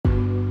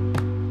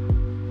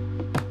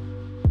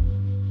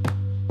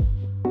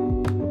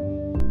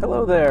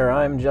Hello there,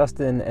 I'm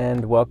Justin,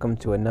 and welcome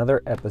to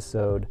another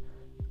episode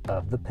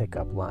of The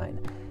Pickup Line.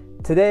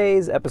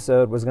 Today's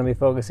episode was going to be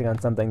focusing on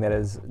something that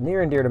is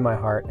near and dear to my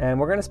heart, and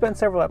we're going to spend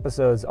several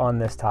episodes on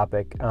this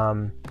topic.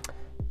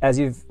 As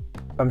you've,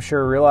 I'm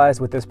sure,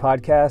 realized with this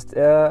podcast,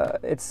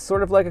 it's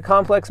sort of like a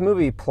complex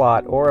movie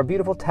plot or a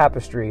beautiful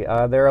tapestry.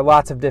 There are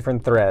lots of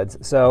different threads,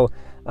 so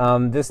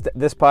this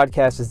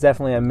podcast is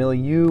definitely a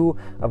milieu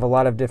of a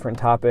lot of different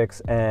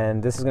topics,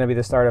 and this is going to be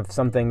the start of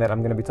something that I'm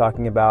going to be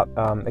talking about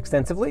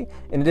extensively,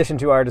 in addition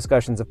to our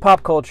discussions of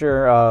pop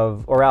culture,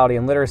 of orality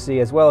and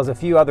literacy, as well as a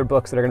few other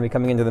books that are going to be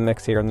coming into the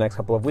mix here in the next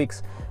couple of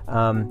weeks.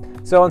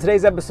 So on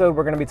today's episode,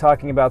 we're going to be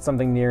talking about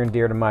something near and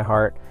dear to my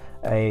heart,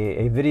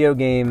 a video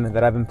game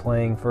that I've been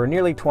playing for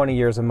nearly 20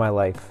 years of my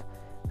life,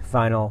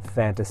 Final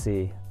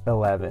Fantasy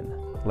XI.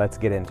 Let's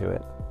get into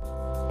it.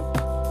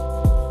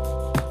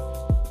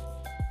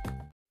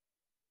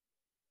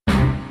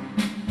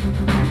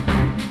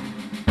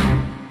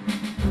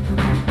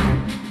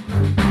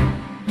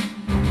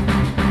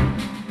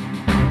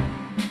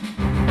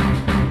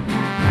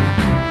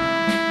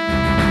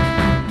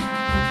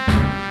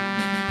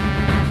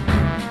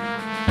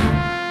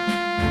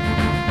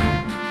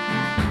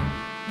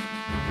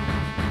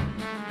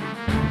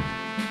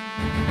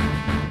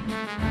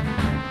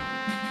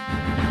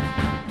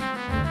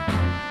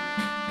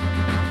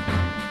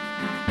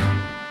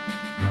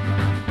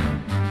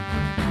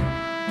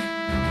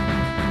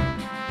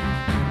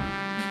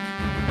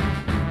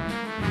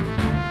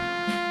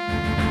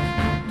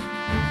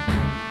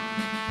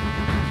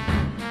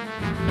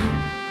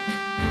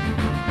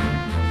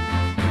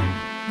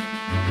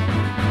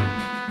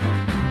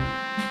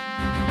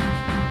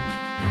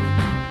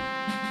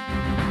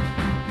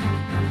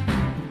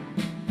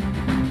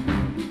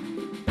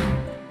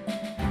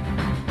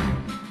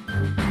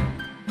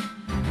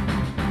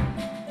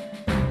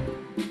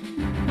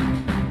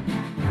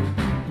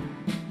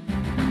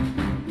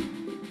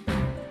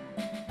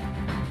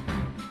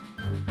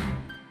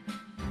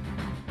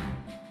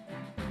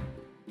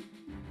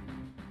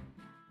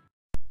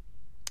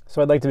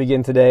 So I'd like to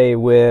begin today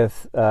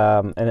with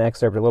an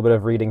excerpt, a little bit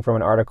of reading from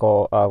an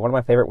article, one of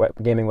my favorite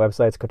gaming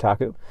websites,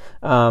 Kotaku.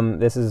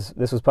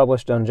 This was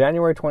published on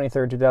January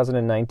 23rd,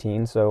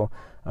 2019, so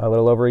a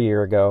little over a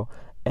year ago,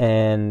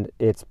 and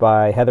it's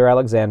by Heather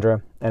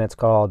Alexandra, and it's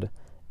called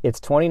 "It's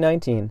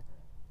 2019,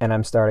 and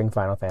I'm starting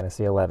Final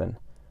Fantasy XI."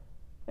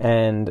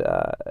 And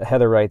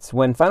Heather writes,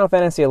 "When Final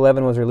Fantasy XI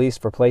was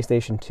released for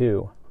PlayStation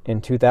 2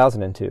 in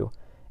 2002,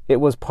 it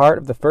was part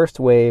of the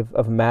first wave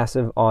of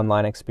massive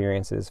online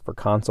experiences for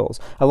consoles.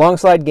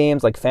 Alongside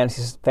games like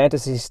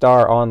Phantasy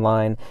Star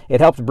Online,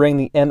 it helped bring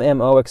the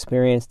MMO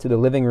experience to the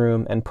living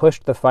room and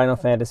pushed the Final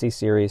Fantasy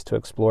series to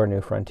explore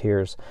new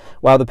frontiers.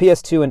 While the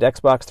PS2 and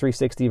Xbox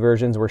 360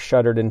 versions were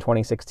shuttered in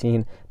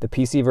 2016, the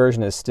PC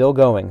version is still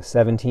going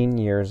 17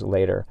 years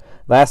later.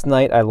 Last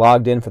night, I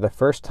logged in for the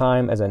first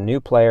time as a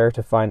new player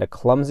to find a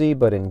clumsy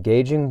but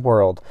engaging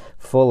world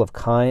full of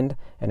kind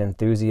and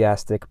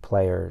enthusiastic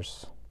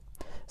players."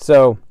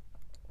 So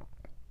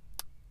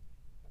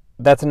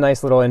that's a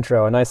nice little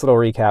intro, a nice little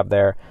recap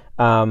there.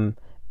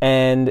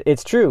 And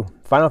it's true.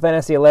 Final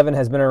Fantasy XI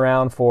has been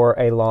around for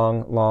a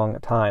long, long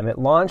time. It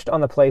launched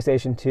on the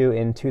PlayStation 2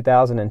 in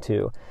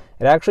 2002.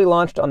 It actually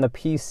launched on the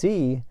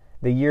PC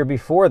the year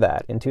before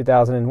that, in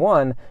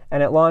 2001,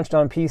 and it launched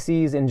on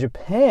PCs in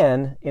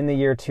Japan in the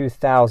year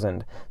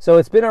 2000. So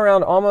it's been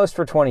around almost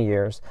for 20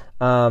 years.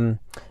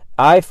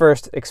 I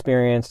first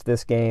experienced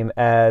this game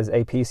as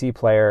a PC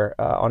player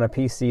on a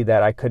PC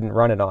that I couldn't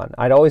run it on.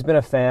 I'd always been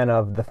a fan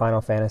of the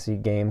Final Fantasy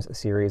games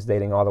series,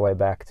 dating all the way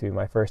back to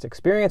my first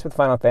experience with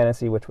Final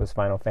Fantasy, which was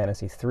Final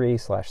Fantasy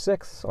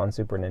 3/6 on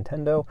Super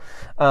Nintendo.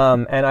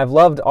 And I've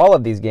loved all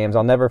of these games.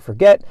 I'll never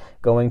forget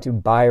going to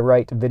Buy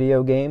Right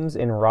Video Games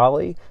in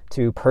Raleigh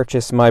to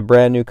purchase my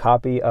brand new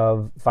copy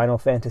of Final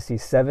Fantasy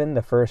VII,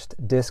 the first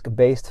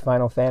disc-based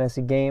Final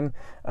Fantasy game,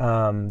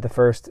 the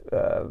first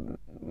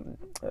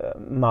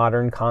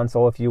modern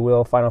console, if you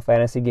will, Final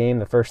Fantasy game,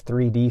 the first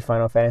 3D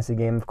Final Fantasy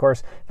game. Of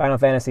course, Final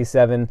Fantasy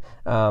VII,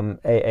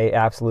 a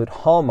absolute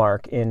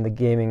hallmark in the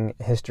gaming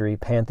history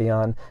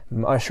pantheon,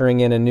 ushering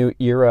in a new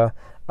era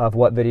of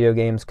what video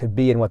games could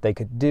be and what they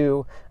could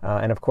do.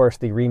 And of course,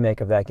 the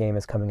remake of that game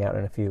is coming out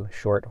in a few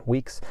short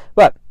weeks.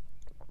 But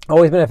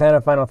always been a fan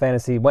of Final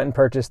Fantasy. Went and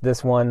purchased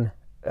this one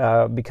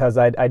because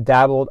I had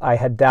dabbled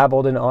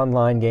in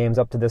online games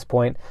up to this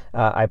point.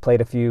 I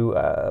played a few,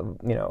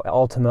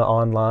 Ultima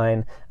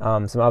Online,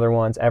 some other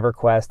ones,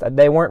 EverQuest.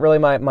 They weren't really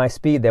my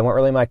speed. They weren't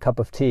really my cup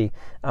of tea.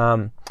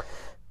 And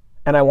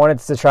I wanted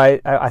to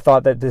try. I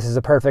thought that this is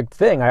a perfect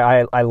thing.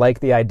 I like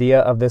the idea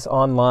of this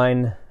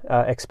online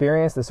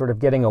experience, this sort of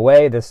getting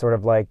away, this sort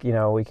of like,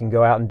 we can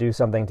go out and do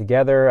something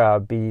together,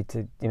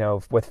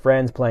 with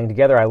friends playing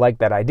together. I like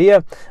that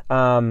idea.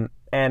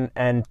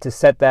 and to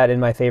set that in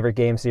my favorite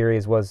game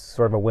series was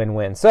sort of a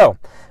win-win. So,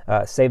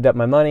 saved up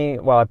my money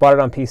while I bought it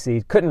on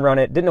PC, couldn't run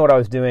it, didn't know what I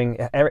was doing.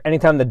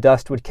 Anytime the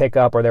dust would kick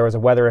up or there was a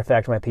weather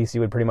effect, my PC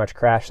would pretty much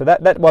crash. So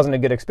that wasn't a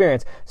good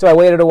experience. So I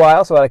waited a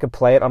while so that I could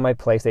play it on my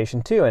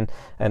PlayStation 2,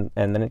 and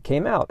then it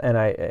came out. And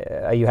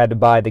you had to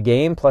buy the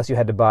game, plus you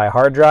had to buy a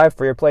hard drive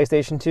for your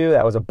PlayStation 2.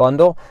 That was a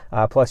bundle,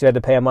 plus you had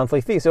to pay a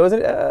monthly fee. So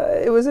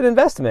it was an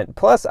investment.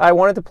 Plus, I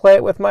wanted to play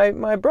it with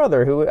my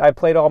brother, who I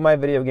played all my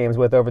video games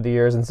with over the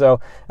years, and so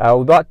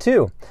we bought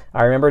two.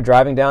 I remember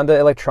driving down to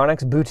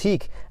Electronics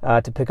Boutique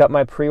to pick up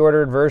my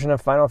pre-ordered version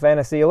of Final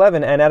Fantasy XI,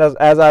 and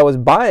as I was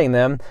buying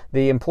them,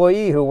 the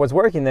employee who was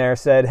working there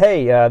said,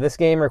 "Hey, this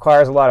game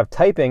requires a lot of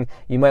typing.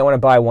 You might want to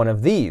buy one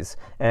of these."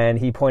 And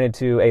he pointed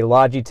to a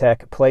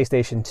Logitech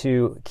PlayStation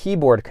 2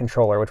 keyboard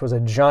controller, which was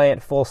a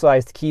giant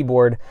full-sized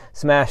keyboard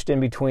smashed in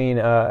between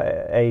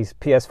a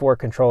PS4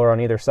 controller on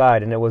either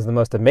side, and it was the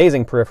most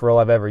amazing peripheral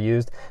I've ever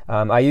used.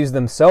 I used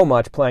them so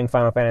much playing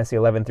Final Fantasy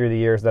XI through the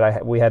years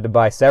that we had to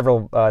buy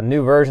several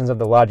new versions of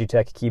the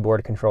Logitech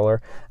keyboard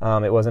controller.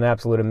 It was an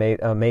absolute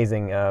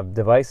amazing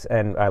device,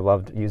 and I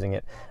loved using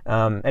it.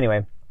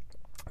 Anyway,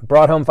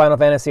 brought home Final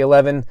Fantasy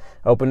XI,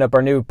 opened up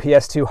our new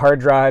PS2 hard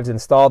drives,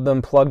 installed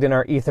them, plugged in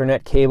our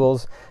Ethernet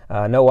cables,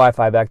 no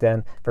Wi-Fi back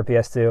then for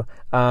PS2,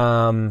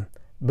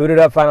 booted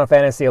up Final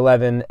Fantasy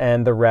XI,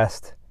 and the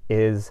rest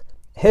is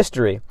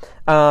history.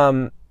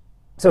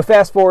 So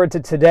fast forward to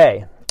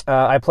today.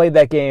 I played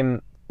that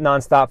game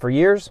nonstop for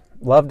years,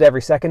 loved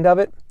every second of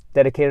it,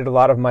 dedicated a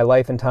lot of my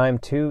life and time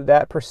to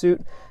that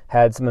pursuit,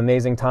 had some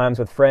amazing times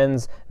with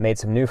friends, made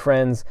some new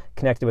friends,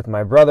 connected with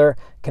my brother,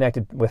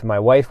 connected with my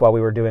wife while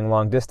we were doing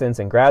long distance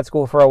in grad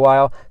school for a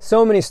while.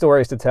 So many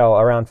stories to tell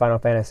around Final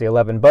Fantasy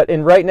XI. But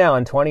right now,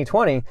 in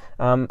 2020,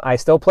 I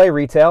still play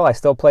retail. I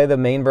still play the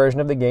main version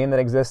of the game that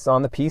exists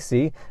on the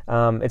PC.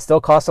 It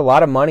still costs a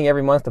lot of money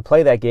every month to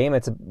play that game.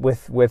 It's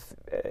with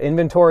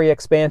inventory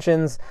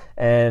expansions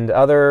and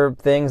other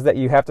things that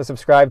you have to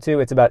subscribe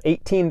to. It's about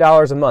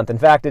 $18 a month. In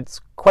fact, it's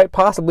quite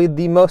possibly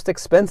the most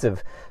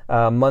expensive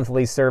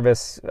monthly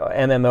service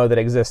MMO that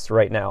exists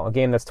right now. A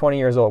game that's 20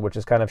 years old, which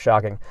is kind of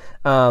shocking.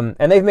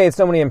 And they've made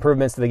so many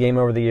improvements to the game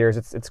over the years.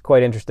 It's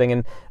quite interesting.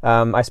 And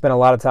I spent a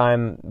lot of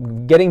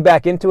time getting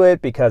back into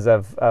it because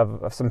of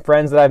some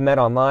friends that I've met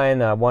online.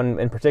 One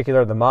in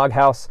particular, the Mog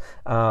House.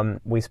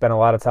 We spent a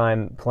lot of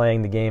time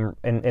playing the game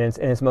in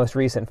its most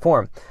recent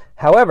form.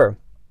 However,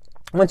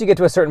 once you get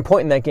to a certain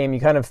point in that game, you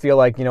kind of feel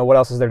like, what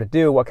else is there to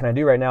do? What can I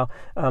do right now?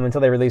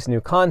 Until they release new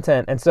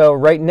content. And so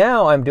right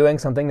now I'm doing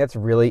something that's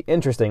really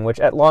interesting, which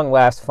at long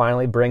last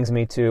finally brings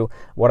me to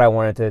what I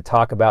wanted to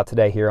talk about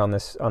today here on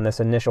this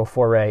initial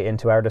foray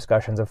into our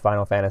discussions of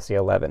Final Fantasy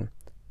XI.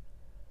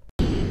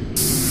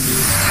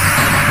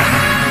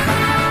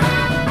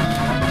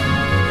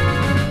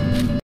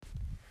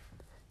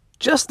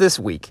 Just this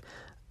week,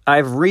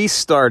 I've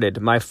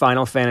restarted my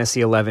Final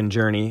Fantasy XI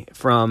journey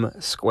from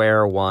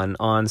square one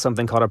on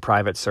something called a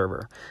private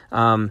server.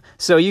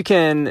 So you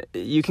can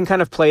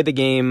kind of play the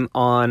game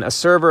on a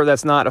server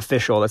that's not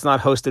official, that's not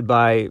hosted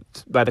by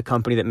the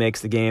company that makes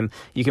the game.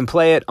 You can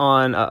play it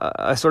on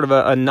a sort of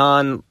a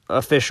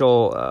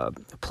non-official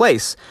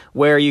place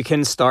where you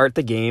can start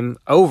the game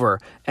over.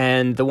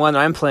 And the one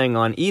I'm playing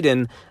on,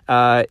 Eden,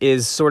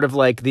 is sort of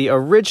like the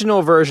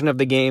original version of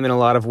the game in a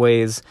lot of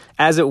ways,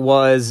 as it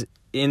was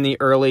in the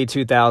early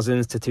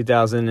 2000s to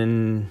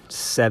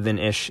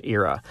 2007-ish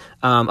era.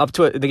 Up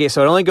to the game,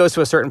 so it only goes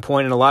to a certain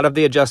point, and a lot of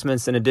the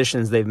adjustments and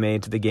additions they've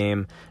made to the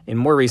game in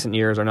more recent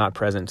years are not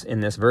present in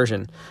this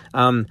version.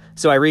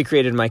 So I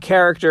recreated my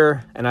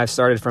character, and I've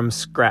started from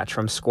scratch,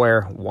 from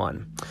square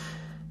one.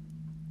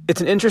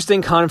 It's an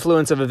interesting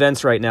confluence of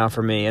events right now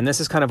for me, and this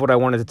is kind of what I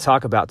wanted to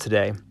talk about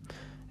today.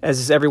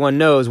 As everyone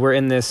knows, we're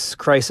in this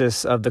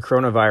crisis of the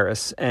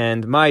coronavirus,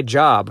 and my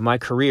job, my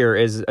career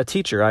is a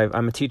teacher.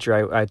 I'm a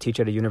teacher. I teach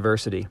at a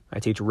university. I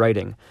teach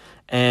writing.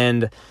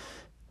 And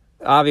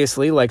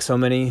obviously, like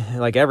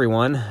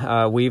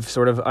everyone, we've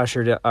sort of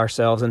ushered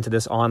ourselves into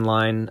this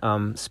online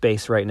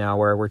space right now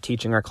where we're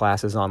teaching our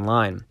classes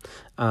online.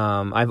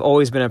 I've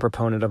always been a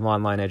proponent of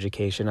online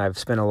education. I've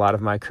spent a lot of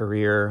my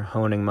career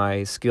honing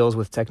my skills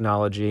with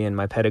technology and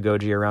my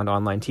pedagogy around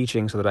online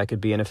teaching so that I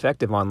could be an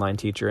effective online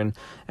teacher. And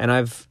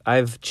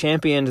I've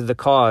championed the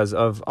cause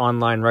of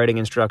online writing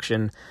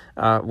instruction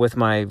with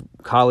my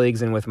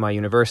colleagues and with my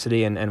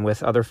university and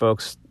with other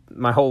folks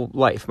my whole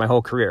life, my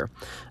whole career.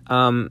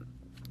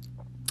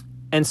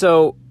 And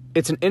so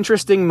it's an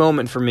interesting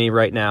moment for me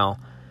right now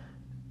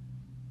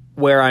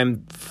where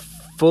I'm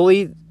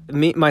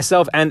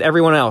myself and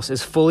everyone else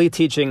is fully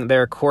teaching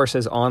their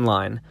courses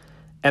online.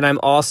 And I'm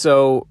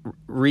also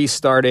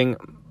restarting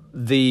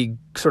the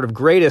sort of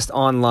greatest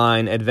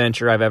online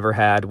adventure I've ever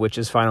had, which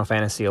is Final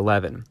Fantasy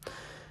XI.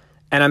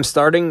 And I'm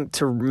starting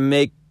to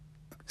make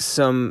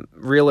some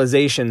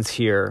realizations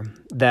here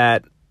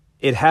that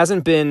it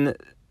hasn't been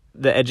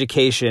the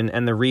education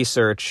and the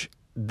research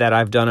that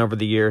I've done over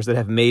the years that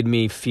have made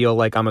me feel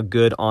like I'm a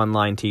good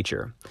online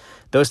teacher.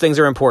 Those things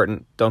are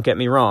important. Don't get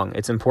me wrong.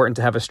 It's important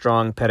to have a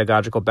strong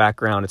pedagogical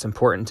background. It's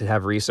important to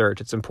have research.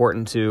 It's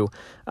important to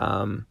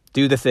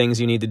do the things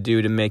you need to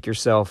do to make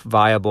yourself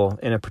viable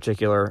in a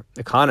particular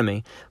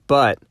economy.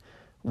 But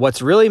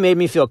what's really made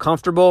me feel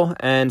comfortable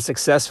and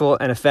successful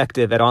and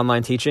effective at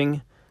online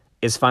teaching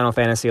is Final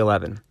Fantasy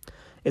XI.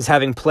 Is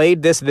having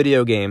played this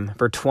video game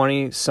for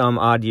 20 some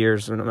odd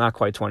years, not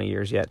quite 20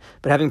 years yet,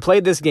 but having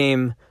played this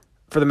game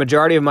for the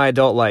majority of my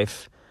adult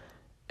life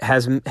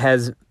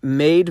has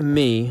made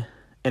me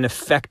an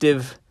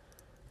effective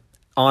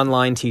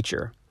online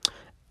teacher.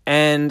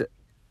 And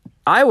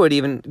I would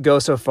even go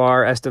so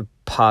far as to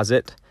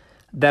posit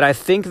that I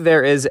think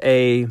there is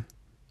a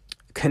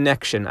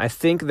connection. I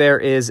think there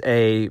is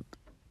a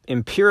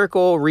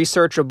empirical,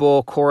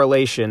 researchable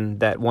correlation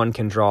that one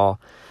can draw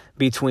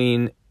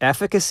between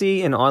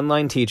efficacy in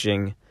online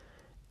teaching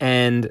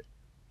and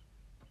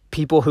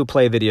people who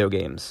play video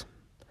games.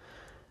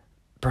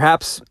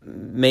 Perhaps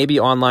maybe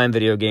online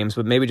video games,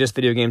 but maybe just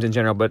video games in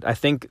general. But I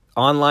think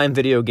online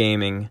video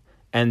gaming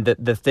and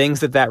the things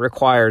that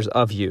requires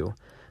of you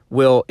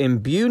will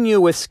imbue you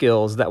with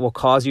skills that will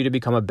cause you to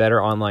become a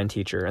better online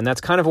teacher. And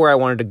that's kind of where I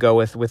wanted to go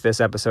with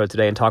this episode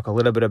today and talk a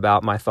little bit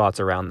about my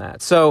thoughts around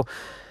that. So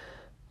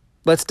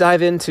let's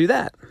dive into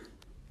that.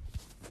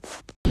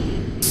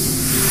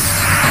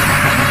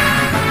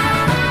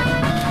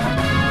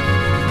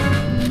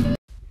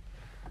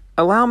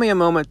 Allow me a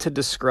moment to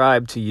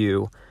describe to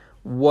you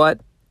what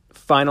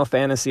Final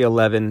Fantasy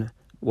XI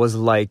was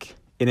like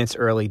in its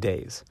early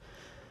days.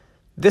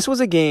 This was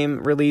a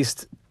game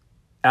released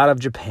out of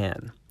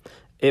Japan.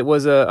 It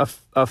was a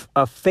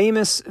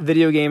famous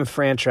video game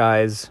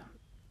franchise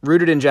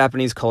rooted in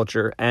Japanese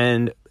culture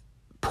and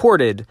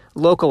ported,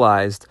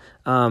 localized,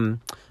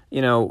 revised,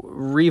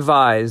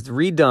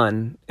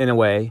 redone in a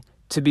way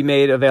to be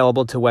made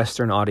available to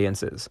Western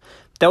audiences.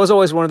 That was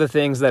always one of the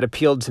things that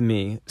appealed to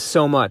me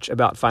so much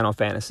about Final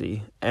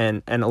Fantasy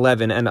and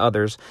 11 and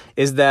others,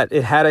 is that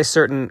it had a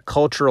certain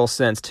cultural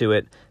sense to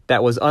it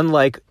that was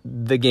unlike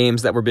the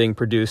games that were being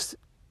produced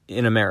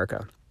in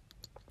America.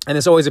 And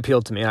this always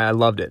appealed to me. I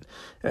loved it.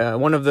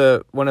 One of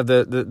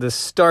the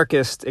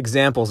starkest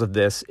examples of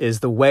this is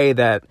the way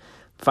that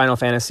Final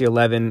Fantasy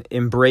XI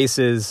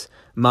embraces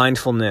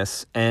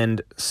mindfulness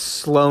and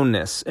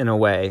slowness in a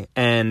way,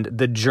 and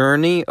the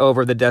journey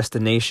over the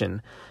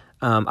destination.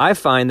 I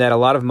find that a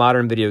lot of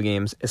modern video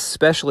games,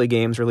 especially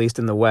games released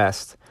in the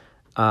West,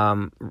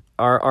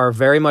 are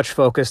very much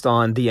focused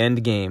on the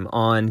end game,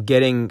 on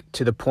getting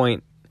to the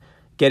point,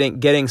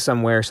 getting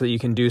somewhere so that you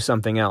can do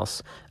something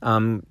else.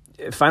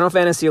 Final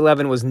Fantasy XI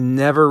was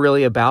never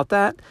really about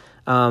that.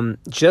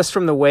 Just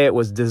from the way it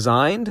was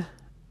designed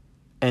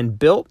and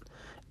built,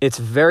 it's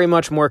very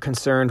much more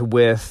concerned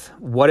with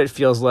what it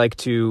feels like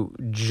to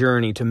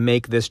journey, to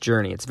make this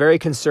journey. It's very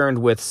concerned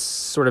with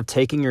sort of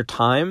taking your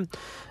time.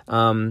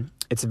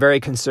 It's very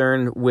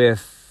concerned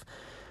with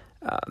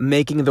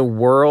making the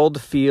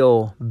world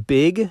feel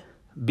big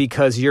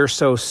because you're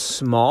so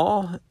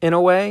small in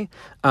a way.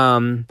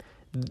 That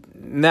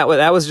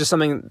was just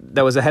something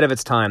that was ahead of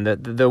its time.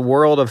 The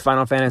world of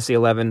Final Fantasy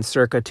XI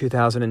circa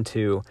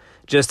 2002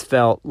 just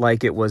felt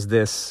like it was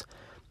this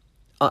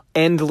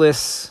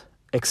endless,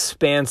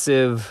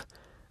 expansive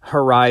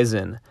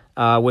horizon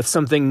with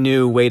something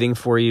new waiting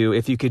for you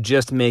if you could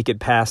just make it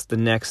past the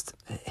next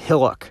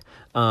hillock.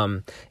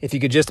 If you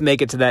could just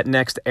make it to that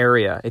next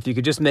area, if you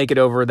could just make it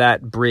over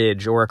that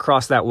bridge or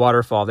across that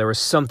waterfall, there was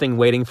something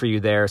waiting for you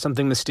there,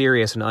 something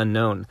mysterious and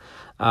unknown.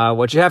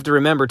 What you have to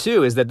remember,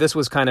 too, is that this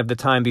was kind of the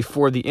time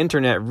before the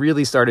internet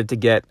really started to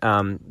get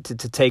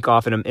to take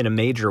off in a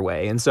major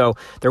way. And so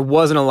there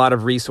wasn't a lot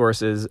of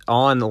resources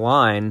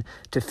online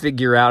to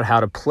figure out how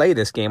to play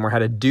this game or how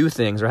to do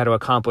things or how to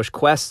accomplish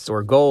quests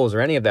or goals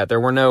or any of that. There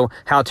were no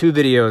how-to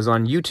videos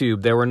on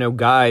YouTube. There were no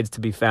guides to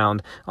be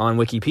found on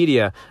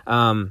Wikipedia.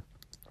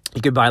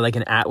 You could buy like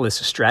an Atlas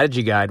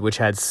strategy guide, which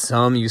had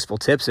some useful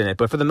tips in it.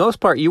 But for the most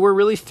part, you were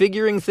really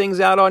figuring things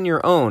out on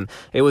your own.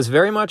 It was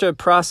very much a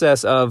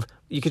process of,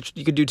 you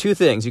could do two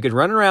things. You could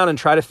run around and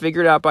try to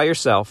figure it out by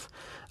yourself,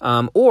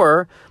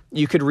 or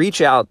you could reach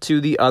out to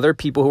the other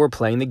people who were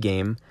playing the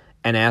game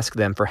and ask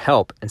them for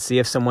help and see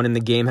if someone in the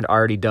game had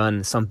already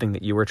done something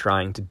that you were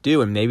trying to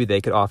do, and maybe they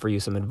could offer you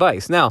some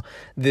advice. Now,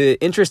 the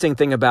interesting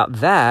thing about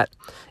that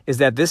is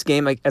that this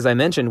game, as I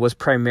mentioned, was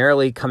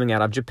primarily coming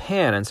out of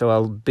Japan, and so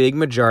a big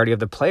majority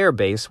of the player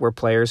base were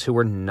players who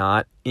were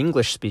not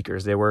English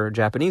speakers. They were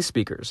Japanese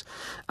speakers.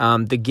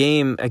 The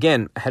game,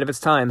 again, ahead of its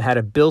time, had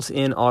a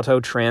built-in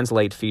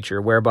auto-translate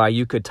feature whereby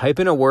you could type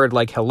in a word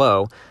like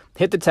hello,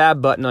 hit the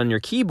tab button on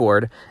your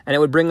keyboard, and it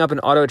would bring up an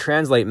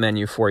auto-translate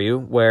menu for you,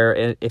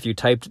 where if you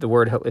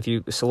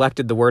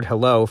selected the word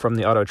hello from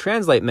the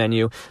auto-translate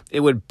menu,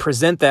 it would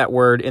present that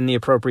word in the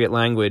appropriate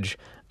language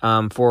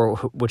for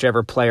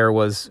whichever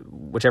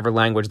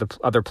language the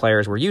other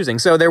players were using.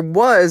 So there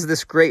was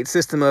this great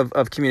system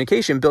of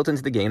communication built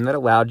into the game that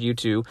allowed you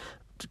to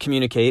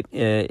communicate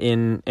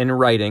in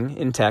writing,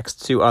 in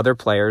text, to other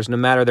players, no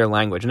matter their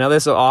language. Now,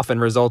 this often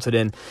resulted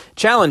in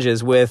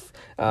challenges with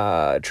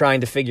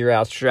trying to figure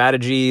out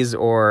strategies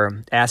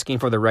or asking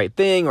for the right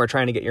thing or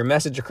trying to get your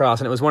message across.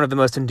 And it was one of the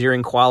most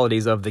endearing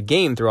qualities of the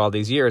game through all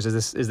these years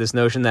is this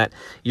notion that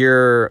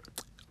your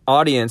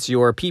audience,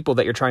 your people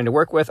that you're trying to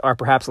work with are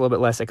perhaps a little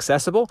bit less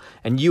accessible,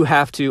 and you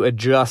have to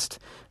adjust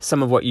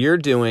some of what you're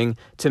doing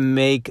to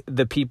make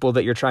the people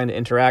that you're trying to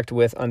interact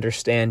with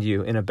understand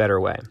you in a better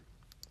way.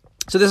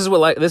 So this is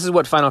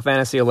what Final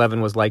Fantasy XI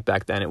was like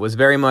back then. It was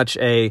very much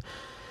a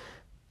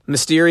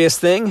mysterious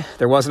thing.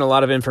 There wasn't a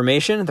lot of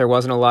information. There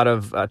wasn't a lot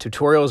of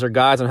tutorials or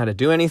guides on how to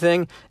do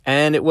anything.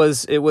 And it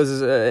was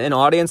an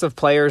audience of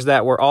players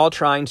that were all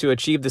trying to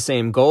achieve the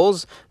same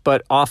goals,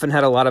 but often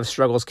had a lot of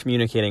struggles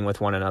communicating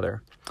with one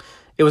another.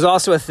 It was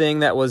also a thing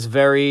that was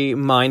very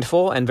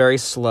mindful and very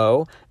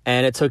slow,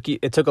 and it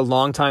took a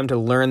long time to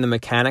learn the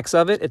mechanics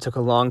of it. It took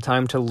a long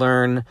time to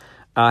learn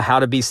how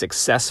to be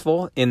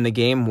successful in the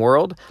game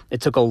world. It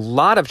took a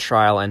lot of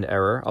trial and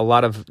error, a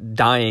lot of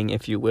dying,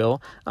 if you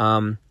will,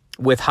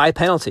 with high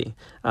penalty.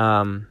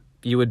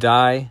 You would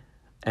die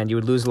and you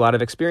would lose a lot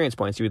of experience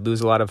points. You would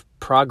lose a lot of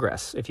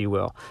progress, if you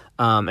will.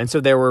 And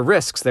so there were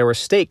risks, there were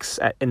stakes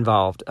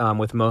involved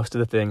with most of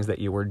the things that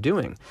you were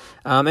doing.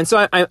 And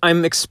so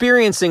I'm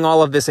experiencing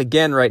all of this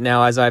again right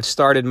now as I've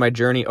started my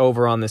journey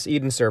over on this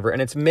Eden server.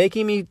 And it's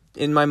making me,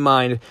 in my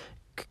mind,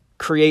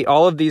 create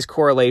all of these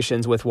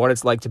correlations with what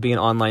it's like to be an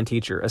online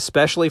teacher,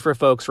 especially for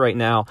folks right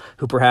now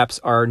who perhaps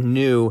are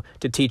new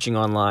to teaching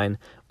online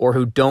or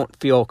who don't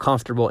feel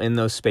comfortable in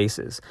those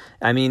spaces.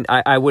 I mean,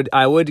 I would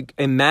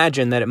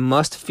imagine that it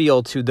must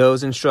feel to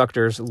those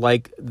instructors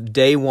like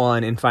day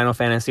one in Final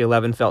Fantasy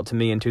XI felt to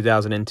me in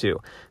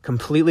 2002.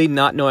 Completely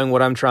not knowing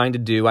what I'm trying to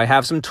do. I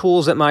have some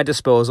tools at my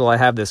disposal. I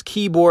have this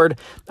keyboard.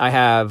 I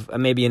have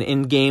maybe an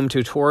in-game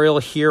tutorial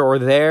here or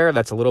there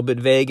that's a little bit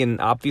vague and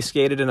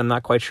obfuscated, and I'm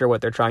not quite sure what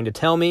they're trying to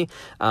tell me.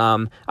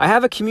 I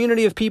have a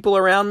community of people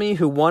around me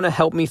who want to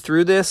help me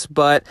through this,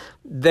 but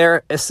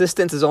their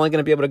assistance is only going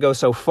to be able to go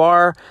so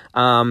far.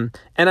 And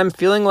I'm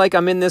feeling like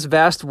I'm in this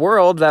vast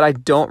world that I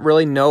don't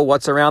really know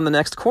what's around the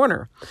next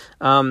corner.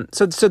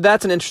 So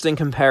that's an interesting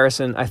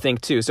comparison, I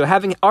think, too. So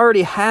having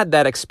already had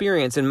that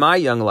experience in my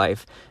young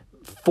life,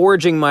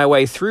 forging my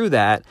way through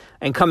that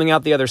and coming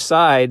out the other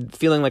side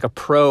feeling like a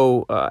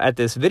pro at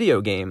this video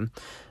game,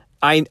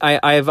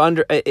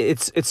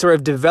 it's sort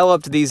of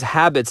developed these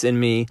habits in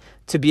me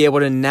to be able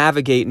to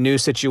navigate new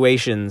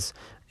situations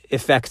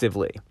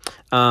effectively.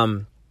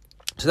 So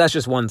that's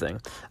just one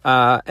thing.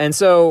 And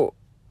so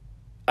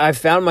I've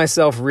found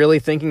myself really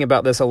thinking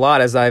about this a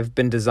lot as I've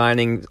been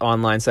designing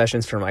online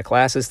sessions for my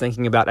classes,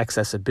 thinking about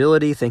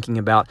accessibility, thinking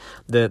about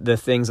the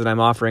things that I'm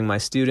offering my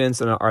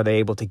students, and are they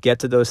able to get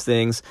to those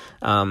things?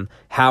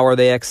 How are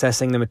they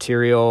accessing the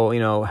material? You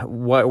know,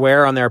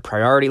 where on their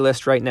priority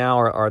list right now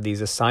are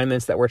these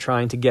assignments that we're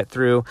trying to get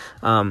through?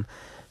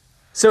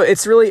 So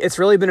it's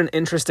really been an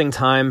interesting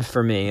time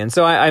for me. And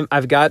so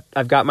I've got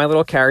my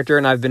little character,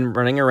 and I've been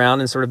running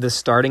around in sort of this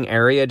starting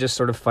area, just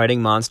sort of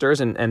fighting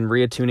monsters and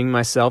reattuning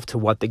myself to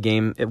what the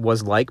game it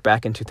was like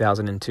back in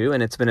 2002.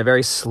 And it's been a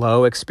very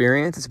slow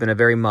experience. It's been a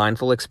very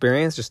mindful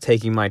experience, just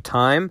taking my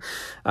time,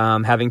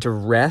 having to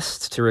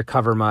rest to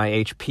recover my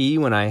HP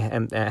when I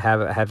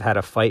have had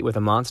a fight with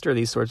a monster,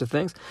 these sorts of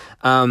things.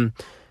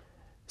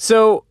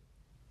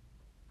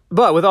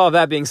 But with all of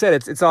that being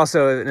said, it's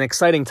also an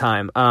exciting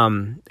time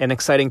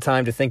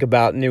to think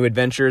about new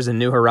adventures and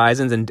new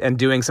horizons and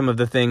doing some of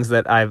the things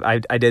that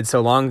I did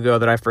so long ago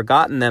that I've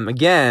forgotten them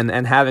again,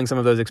 and having some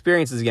of those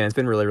experiences again. It's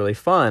been really, really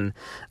fun.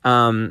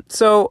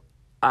 So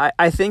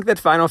I think that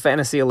Final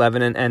Fantasy XI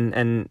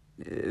and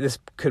this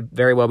could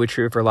very well be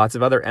true for lots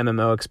of other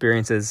MMO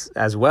experiences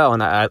as well.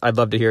 And I'd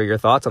love to hear your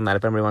thoughts on that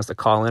if anybody wants to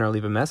call in or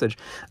leave a message.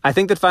 I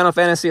think that Final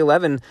Fantasy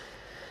XI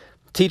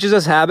teaches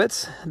us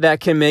habits that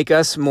can make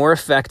us more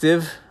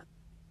effective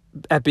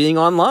at being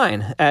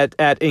online,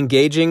 at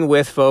engaging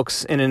with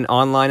folks in an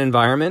online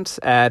environment,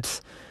 at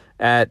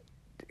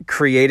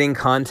creating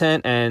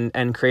content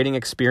and creating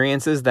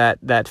experiences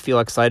that feel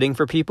exciting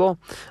for people.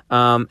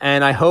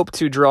 And I hope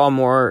to draw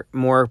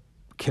more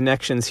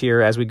connections here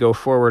as we go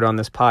forward on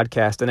this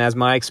podcast. And as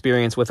my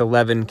experience with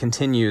 11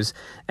 continues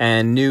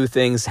and new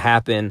things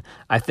happen,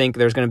 I think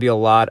there's going to be a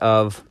lot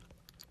of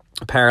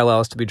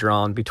parallels to be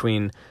drawn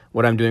between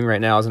what I'm doing right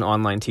now as an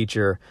online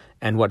teacher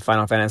and what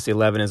Final Fantasy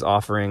XI is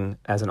offering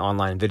as an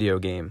online video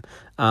game.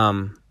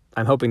 I'm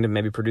hoping to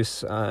maybe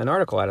produce an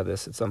article out of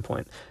this at some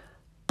point.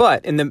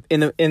 But in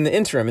the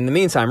interim, in the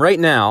meantime, right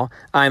now,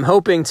 I'm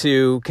hoping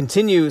to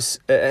continue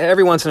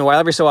every once in a while,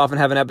 every so often,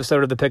 have an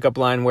episode of the Pickup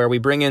Line where we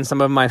bring in some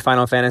of my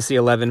Final Fantasy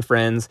XI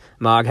friends,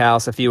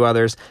 Moghouse, a few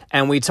others,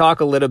 and we talk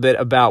a little bit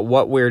about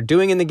what we're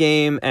doing in the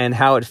game and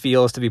how it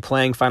feels to be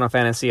playing Final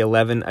Fantasy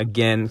XI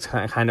again,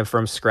 kind of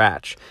from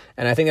scratch.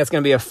 And I think that's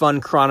going to be a fun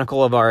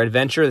chronicle of our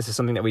adventure. This is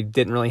something that we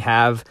didn't really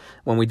have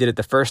when we did it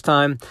the first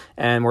time,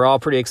 and we're all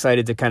pretty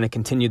excited to kind of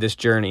continue this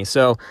journey.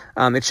 So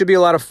it should be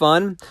a lot of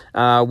fun.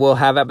 We'll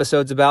have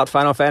episodes about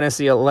Final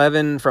Fantasy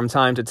XI from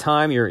time to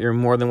time. You're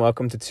more than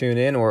welcome to tune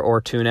in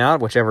or tune out,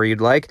 whichever you'd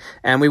like.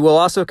 And we will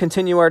also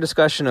continue our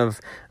discussion of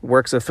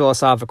works of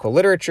philosophical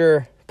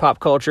literature, pop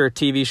culture,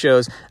 TV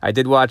shows. I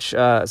did watch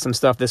some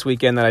stuff this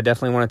weekend that I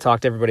definitely want to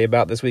talk to everybody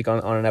about this week on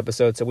an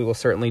episode, so we will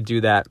certainly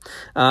do that.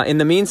 In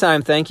the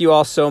meantime, thank you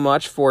all so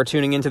much for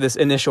tuning into this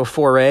initial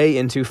foray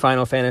into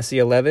Final Fantasy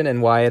XI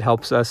and why it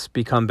helps us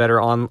become better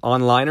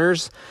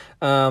onliners.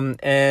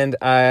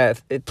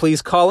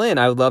 Please call in.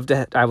 I would love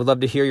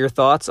to hear your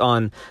thoughts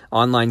on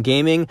online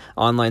gaming,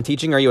 online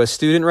teaching. Are you a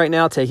student right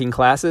now taking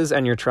classes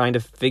and you're trying to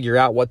figure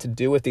out what to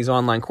do with these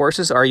online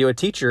courses? Are you a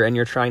teacher and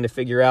you're trying to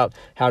figure out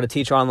how to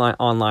teach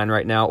online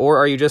right now? Or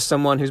are you just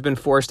someone who's been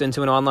forced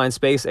into an online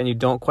space and you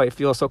don't quite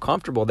feel so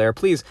comfortable there?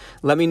 Please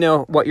let me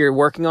know what you're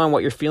working on,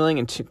 what you're feeling,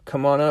 and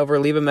come on over,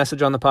 leave a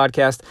message on the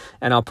podcast,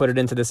 and I'll put it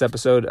into this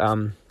episode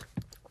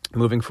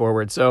moving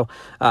forward. So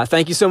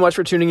thank you so much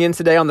for tuning in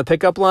today on the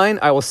Pickup Line.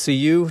 I will see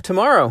you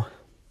tomorrow.